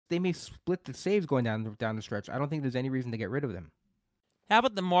may split the saves going down the stretch. I don't think there's any reason to get rid of them. How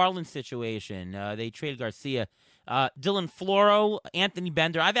about the Marlins situation? They traded Garcia. Dylan Floro, Anthony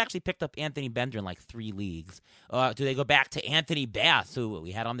Bender. I've actually picked up Anthony Bender in like 3 leagues. Do they go back to Anthony Bass, who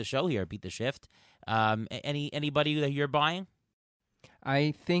we had on the show here, Beat the Shift? Anybody that you're buying?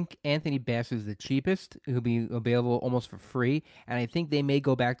 I think Anthony Bass is the cheapest. He'll be available almost for free. And I think they may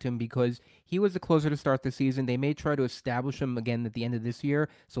go back to him because he was the closer to start the season. They may try to establish him again at the end of this year.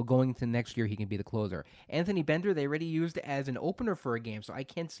 So going into next year, he can be the closer. Anthony Bender, they already used as an opener for a game. So I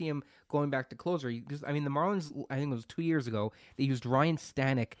can't see him going back to closer. The Marlins, I think it was 2 years ago, they used Ryan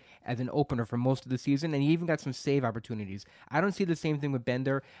Stanek as an opener for most of the season. And he even got some save opportunities. I don't see the same thing with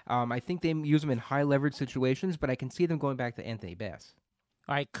Bender. I think they use him in high leverage situations, but I can see them going back to Anthony Bass.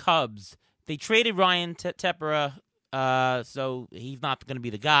 All right, Cubs. They traded Ryan Tepera, so he's not going to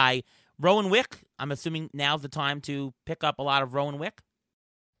be the guy. Rowan Wick, I'm assuming now's the time to pick up a lot of Rowan Wick?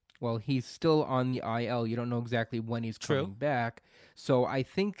 Well, he's still on the IL. You don't know exactly when he's coming back. So I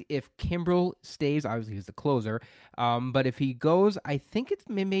think if Kimbrel stays, obviously he's the closer. But if he goes, I think it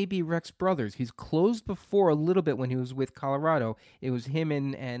may be Rex Brothers. He's closed before a little bit when he was with Colorado. It was him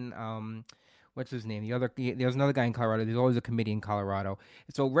and what's his name? There's another guy in Colorado. There's always a committee in Colorado.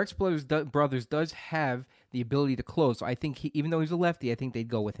 So Rex Brothers does have the ability to close. So I think even though he's a lefty, I think they'd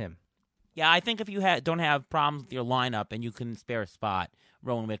go with him. Yeah, I think if you don't have problems with your lineup and you can spare a spot,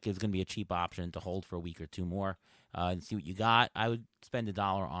 Rowan Wick is going to be a cheap option to hold for a week or two more and see what you got. I would spend $1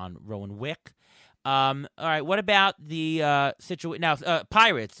 on Rowan Wick. All right, what about the situation now?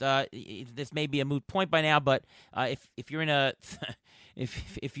 Pirates. This may be a moot point by now, but if you're in a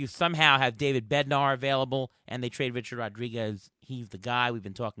if you somehow have David Bednar available and they trade Richard Rodriguez, he's the guy. We've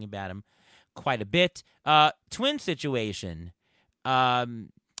been talking about him quite a bit. Twin situation.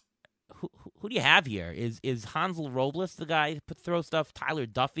 Who do you have here? Is Hansel Robles the guy to throw stuff? Tyler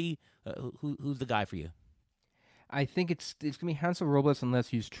Duffy? Who's the guy for you? I think it's going to be Hansel Robles unless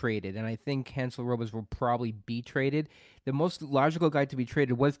he's traded, and I think Hansel Robles will probably be traded. The most logical guy to be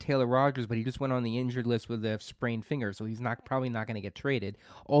traded was Taylor Rogers, but he just went on the injured list with a sprained finger, so he's probably not going to get traded.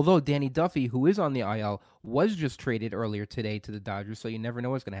 Although Danny Duffy, who is on the IL, was just traded earlier today to the Dodgers, so you never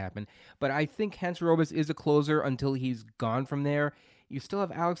know what's going to happen. But I think Hansel Robles is a closer until he's gone from there. You still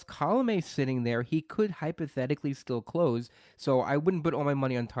have Alex Colomé sitting there. He could hypothetically still close, so I wouldn't put all my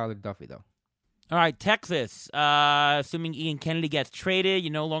money on Tyler Duffy, though. All right, Texas. Assuming Ian Kennedy gets traded, you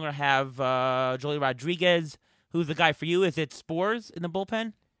no longer have Joely Rodriguez. Who's the guy for you? Is it Spores in the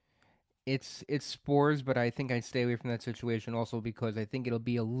bullpen? It's Spores, but I think I'd stay away from that situation also because I think it'll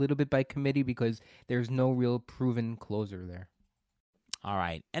be a little bit by committee because there's no real proven closer there. All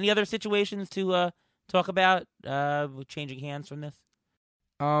right. Any other situations to talk about changing hands from this?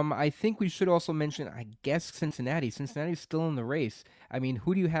 I think we should also mention, I guess, Cincinnati. Cincinnati's still in the race. I mean,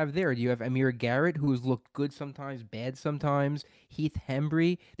 who do you have there? Do you have Amir Garrett, who has looked good sometimes, bad sometimes? Heath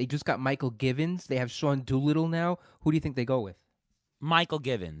Hembry. They just got Michael Givens. They have Sean Doolittle now. Who do you think they go with? Michael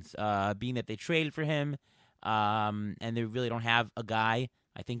Givens, being that they traded for him and they really don't have a guy.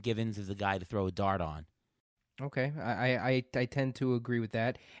 I think Givens is the guy to throw a dart on. Okay, I tend to agree with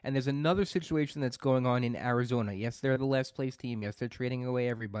that. And there's another situation that's going on in Arizona. Yes, they're the last place team. Yes, they're trading away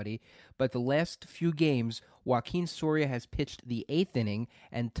everybody. But the last few games, Joaquin Soria has pitched the 8th inning,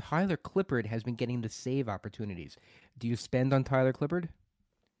 and Tyler Clippard has been getting the save opportunities. Do you spend on Tyler Clippard?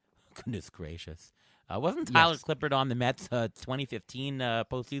 Goodness gracious. Wasn't Tyler Clippard on the Mets' 2015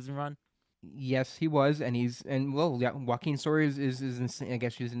 postseason run? Yes, he was, Joaquin Soria is I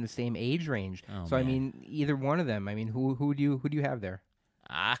guess he's in the same age range. Oh, so man. I mean, either one of them. I mean, who do you have there?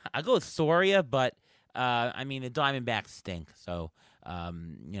 I go with Soria, but I mean the Diamondbacks stink. So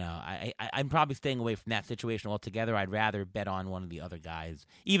I'm probably staying away from that situation altogether. I'd rather bet on one of the other guys,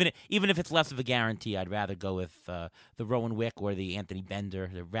 even if it's less of a guarantee. I'd rather go with the Rowan Wick or the Anthony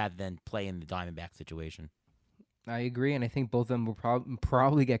Bender rather than play in the Diamondback situation. I agree, and I think both of them will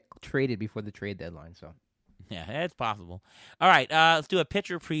probably get traded before the trade deadline. So, yeah, it's possible. All right, let's do a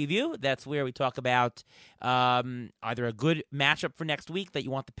pitcher preview. That's where we talk about either a good matchup for next week that you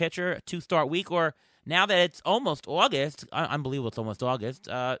want the pitcher, a 2-start week, or now that it's almost August, unbelievable it's almost August,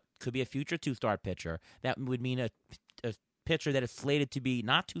 could be a future 2-start pitcher. That would mean a pitcher that is slated to be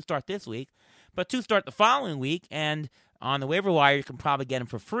not 2-start this week, but 2-start the following week, and on the waiver wire, you can probably get him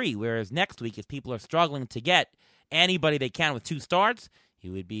for free, whereas next week, if people are struggling to get anybody they can with 2 starts,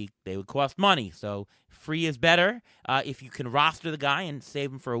 they would cost money. So free is better. If you can roster the guy and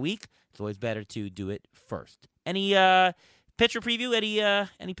save him for a week, it's always better to do it first. Any pitcher preview?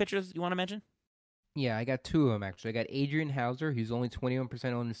 Any pitchers you want to mention? Yeah, I got two of them actually. I got Adrian Hauser, who's only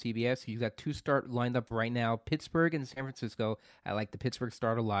 21% owned in CBS. He's got two start lined up right now, Pittsburgh and San Francisco. I like the Pittsburgh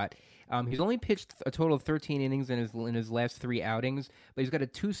start a lot. He's only pitched a total of 13 innings in his last three outings, but he's got a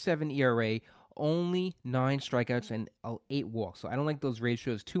 2.7 ERA, only 9 strikeouts and 8 walks. So I don't like those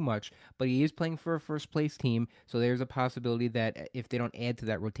ratios too much, but he is playing for a first place team. So there's a possibility that if they don't add to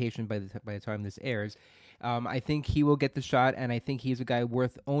that rotation by the time this airs, I think he will get the shot, and I think he's a guy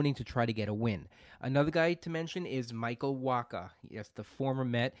worth owning to try to get a win. Another guy to mention is Michael Waka. Yes, the former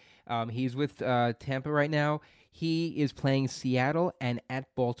Met. He's with Tampa right now. He is playing Seattle and at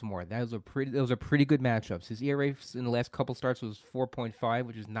Baltimore. Those are pretty good matchups. His ERA in the last couple starts was 4.5,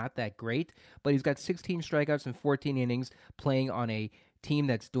 which is not that great, but he's got 16 strikeouts in 14 innings playing on a team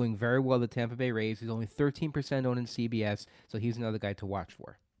that's doing very well, the Tampa Bay Rays. He's only 13% owned in CBS, so he's another guy to watch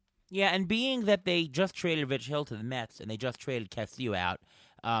for. Yeah, and being that they just traded Rich Hill to the Mets and they just traded Castillo out,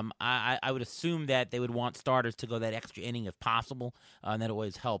 I would assume that they would want starters to go that extra inning if possible, and that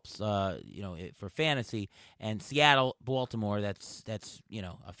always helps, for fantasy. And Seattle, Baltimore, that's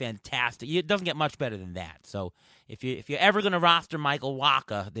a fantastic. It doesn't get much better than that. So if you're ever going to roster Michael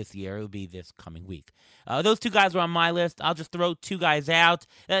Wacha this year, it would be this coming week. Those two guys were on my list. I'll just throw two guys out.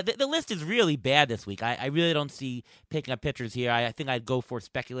 The list is really bad this week. I really don't see picking up pitchers here. I think I'd go for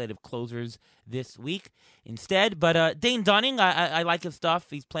speculative closers this week instead. But Dane Dunning, I like his stuff.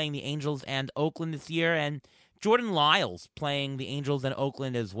 He's playing the Angels and Oakland this year, and Jordan Lyles playing the Angels and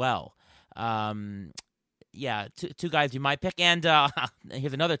Oakland as well. Yeah, two guys you might pick. And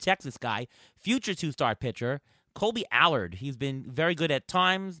here's another Texas guy, future two-star pitcher, Colby Allard. He's been very good at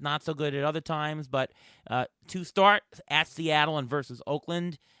times, not so good at other times, but to start at Seattle and versus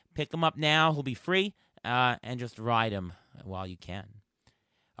Oakland, pick him up now. He'll be free, and just ride him while you can.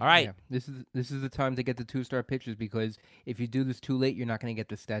 All right. Yeah, this is the time to get the two-star pitchers, because if you do this too late, you're not going to get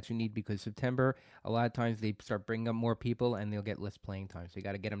the stats you need, because September, a lot of times they start bringing up more people and they'll get less playing time. So you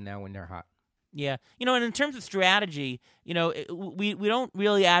got to get them now when they're hot. Yeah, and in terms of strategy, we don't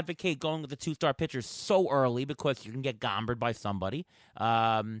really advocate going with the two-star pitchers so early because you can get gombered by somebody.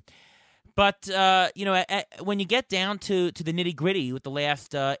 But when you get down to the nitty-gritty with the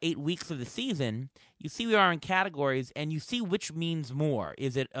last 8 weeks of the season, you see we are in categories, and you see which means more.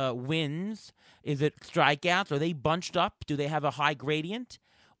 Is it wins? Is it strikeouts? Are they bunched up? Do they have a high gradient?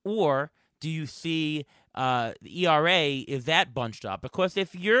 Or do you see the ERA, is that bunched up? Because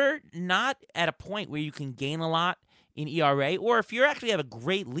if you're not at a point where you can gain a lot in ERA, or if you actually have a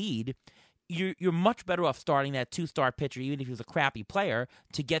great lead, you're much better off starting that two-star pitcher, even if he was a crappy player,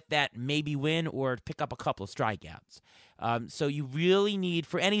 to get that maybe win or pick up a couple of strikeouts. So you really need,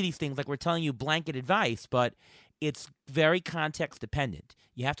 for any of these things, like we're telling you blanket advice, but it's very context dependent.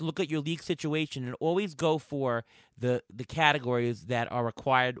 You have to look at your league situation and always go for the categories that are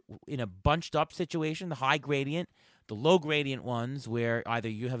required in a bunched up situation, the high gradient, the low gradient ones where either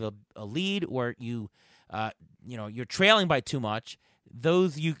you have a lead or you're trailing by too much.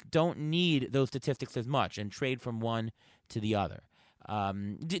 Those you don't need those statistics as much, and trade from one to the other.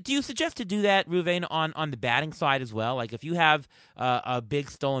 Do you suggest to do that, Ruvain, on the batting side as well? Like if you have a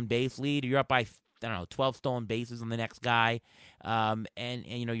big stolen base lead, or you're up by 12 stolen bases on the next guy, and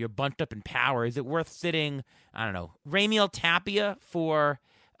you're bunched up in power, is it worth sitting, Raimiel Tapia for,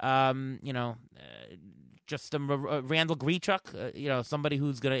 just some Randall Grichuk, somebody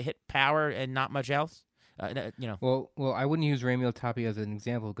who's going to hit power and not much else? Well, I wouldn't use Raimiel Tapia as an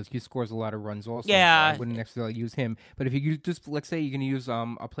example because he scores a lot of runs also. Yeah. So I wouldn't necessarily use him. But if you just, let's say you're going to use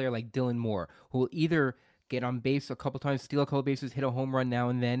a player like Dylan Moore, who will either get on base a couple times, steal a couple bases, hit a home run now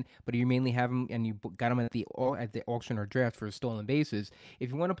and then, but you mainly have him and you got him at the auction or draft for stolen bases. If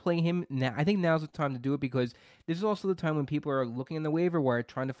you want to play him now, I think now's the time to do it, because this is also the time when people are looking in the waiver wire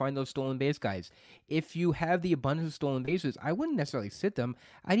trying to find those stolen base guys. If you have the abundance of stolen bases, I wouldn't necessarily sit them.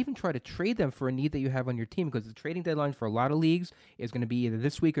 I'd even try to trade them for a need that you have on your team, because the trading deadline for a lot of leagues is going to be either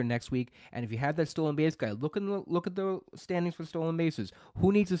this week or next week. And if you have that stolen base guy, look at the standings for stolen bases.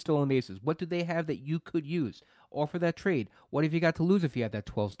 Who needs the stolen bases? What do they have that you could use? Offer that trade. What have you got to lose if you have that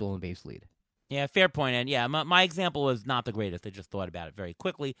 12 stolen base lead? Yeah, fair point. And yeah, my example was not the greatest. I just thought about it very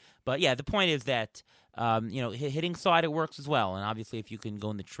quickly. But yeah, the point is that hitting side, it works as well. And obviously, if you can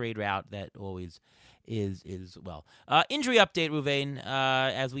go in the trade route, that always is well. Injury update, Ruvain.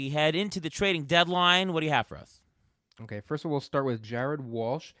 As we head into the trading deadline, what do you have for us? Okay, first of all, we'll start with Jared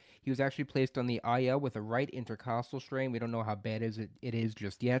Walsh. He was actually placed on the IL with a right intercostal strain. We don't know how bad it is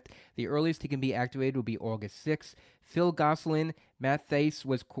just yet. The earliest he can be activated will be August 6th. Phil Gosselin, Matt Thaiss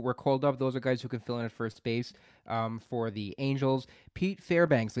were called up. Those are guys who can fill in at first base for the Angels. Pete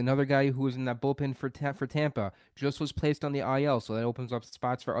Fairbanks, another guy who was in that bullpen for Tampa, just was placed on the IL, so that opens up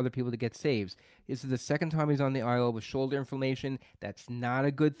spots for other people to get saves. This is the second time he's on the IL with shoulder inflammation. That's not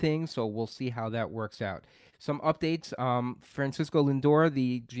a good thing, so we'll see how that works out. Some updates. Francisco Lindor,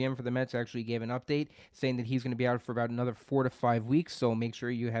 the GM for the Mets, actually gave an update saying that he's going to be out for about another 4 to 5 weeks. So make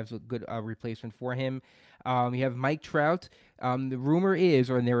sure you have a good replacement for him. You have Mike Trout. The rumor is,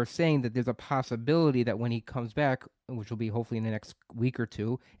 or they were saying that there's a possibility that when he comes back, which will be hopefully in the next week or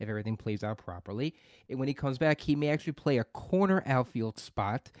two, if everything plays out properly, when he comes back, he may actually play a corner outfield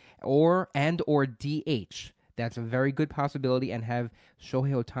spot or DH. That's a very good possibility, and have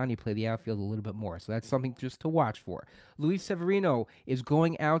Shohei Ohtani play the outfield a little bit more. So that's something just to watch for. Luis Severino is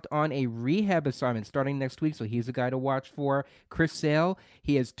going out on a rehab assignment starting next week, so he's a guy to watch for. Chris Sale,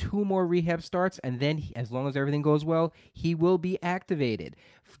 he has 2 more rehab starts, and then, as long as everything goes well, he will be activated.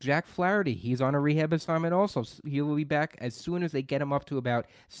 Jack Flaherty, he's on a rehab assignment also. He will be back as soon as they get him up to about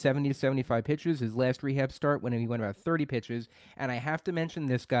 70 to 75 pitches. His last rehab start when he went about 30 pitches. And I have to mention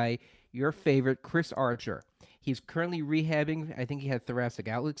this guy, your favorite, Chris Archer. He's currently rehabbing. I think he had thoracic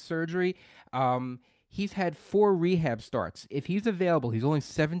outlet surgery. He's had 4 rehab starts. If he's available, he's only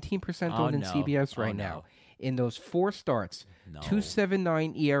 17% owned in CBS right now. In those 4 starts,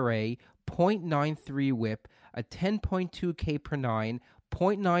 2.79 ERA, .93 WHIP, a 10.2 K per 9,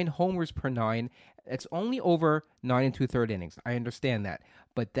 .9 homers per 9. It's only over 9 2/3 innings. I understand that.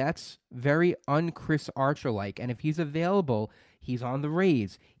 But that's very un-Chris Archer-like. And if he's available, he's on the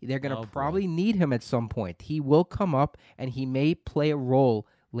Rays. They're going to probably need him at some point. He will come up, and he may play a role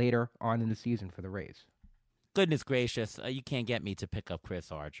later on in the season for the Rays. Goodness gracious, you can't get me to pick up Chris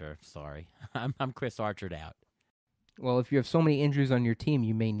Archer. Sorry. I'm Chris Archered out. Well, if you have so many injuries on your team,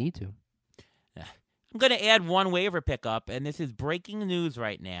 you may need to. I'm going to add one waiver pickup, and this is breaking news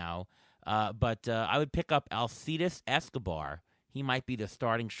right now, but I would pick up Alcides Escobar. He might be the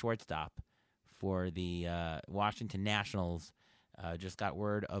starting shortstop for the Washington Nationals. Just got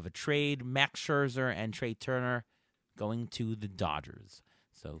word of a trade. Max Scherzer and Trey Turner going to the Dodgers.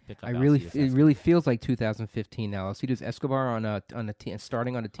 So pick up. It really feels like 2015 now. Alcides Escobar on a team,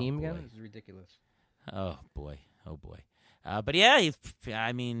 starting on a team again. This is ridiculous. Oh boy. But yeah, he's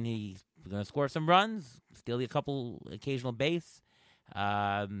going to score some runs, steal a couple occasional base.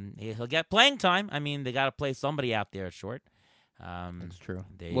 He'll get playing time. I mean, they got to play somebody out there short. That's true.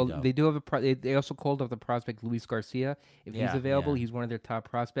 Well, they do have they also called up the prospect Luis Garcia. If he's available, he's one of their top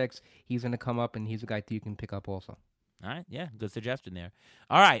prospects. He's going to come up, and he's a guy that you can pick up also. All right, yeah, good suggestion there.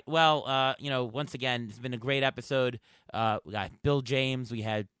 All right, well, once again, it's been a great episode. We got Bill James. We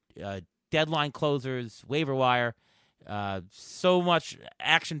had deadline closers, waiver wire. So much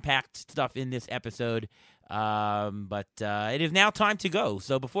action-packed stuff in this episode. But it is now time to go.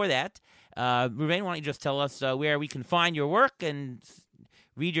 So before that, Ruvain, why don't you just tell us where we can find your work and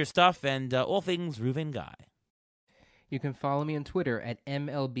read your stuff and all things Ruvain Guy. You can follow me on Twitter at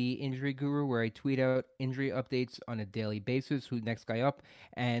MLB Injury Guru, where I tweet out injury updates on a daily basis, who next guy up,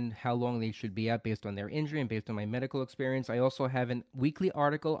 and how long they should be out based on their injury and based on my medical experience. I also have a weekly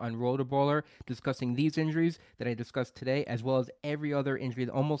article on Rotoballer discussing these injuries that I discussed today, as well as every other injury,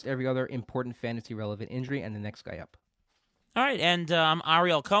 almost every other important fantasy-relevant injury, and the next guy up. All right, and I'm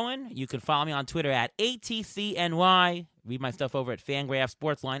Ariel Cohen. You can follow me on Twitter at ATCNY. Read my stuff over at Fangraph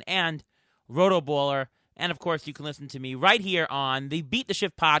Sportsline and Rotoballer. And, of course, you can listen to me right here on the Beat the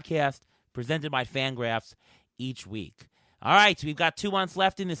Shift podcast presented by Fangraphs each week. All right, so we've got 2 months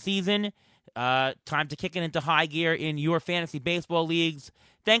left in the season. Time to kick it into high gear in your fantasy baseball leagues.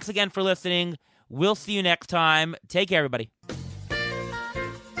 Thanks again for listening. We'll see you next time. Take care, everybody.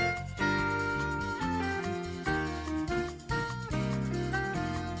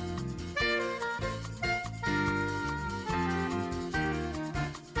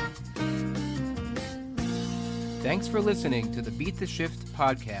 Thanks for listening to the Beat the Shift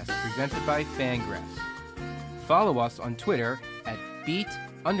podcast presented by Fangraphs. Follow us on Twitter at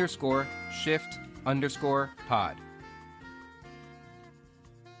beat_shift_pod.